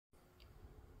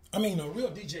I mean, a real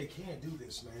DJ can't do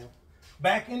this, man.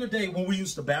 Back in the day when we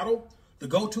used to battle, the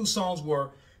go-to songs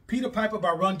were Peter Piper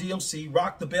by Run DMC,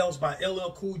 Rock the Bells by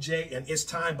LL Cool J, and It's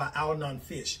Time by Alnon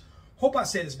Fish. Hope I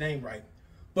said his name right.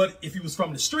 But if you was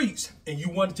from the streets and you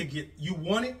wanted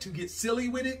to get silly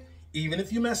with it, even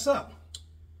if you mess up,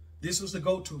 this was the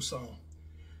go-to song.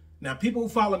 Now, people who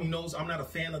follow me knows I'm not a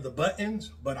fan of the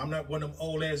buttons, but I'm not one of them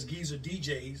old-ass geezer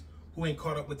DJs who ain't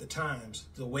caught up with the times.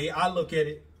 The way I look at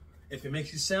it, if it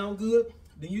makes you sound good,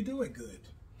 then you do it good.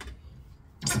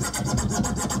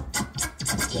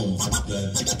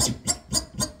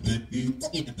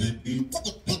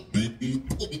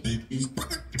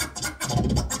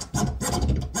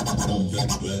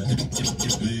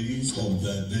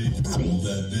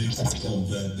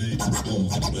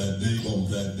 On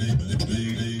that day,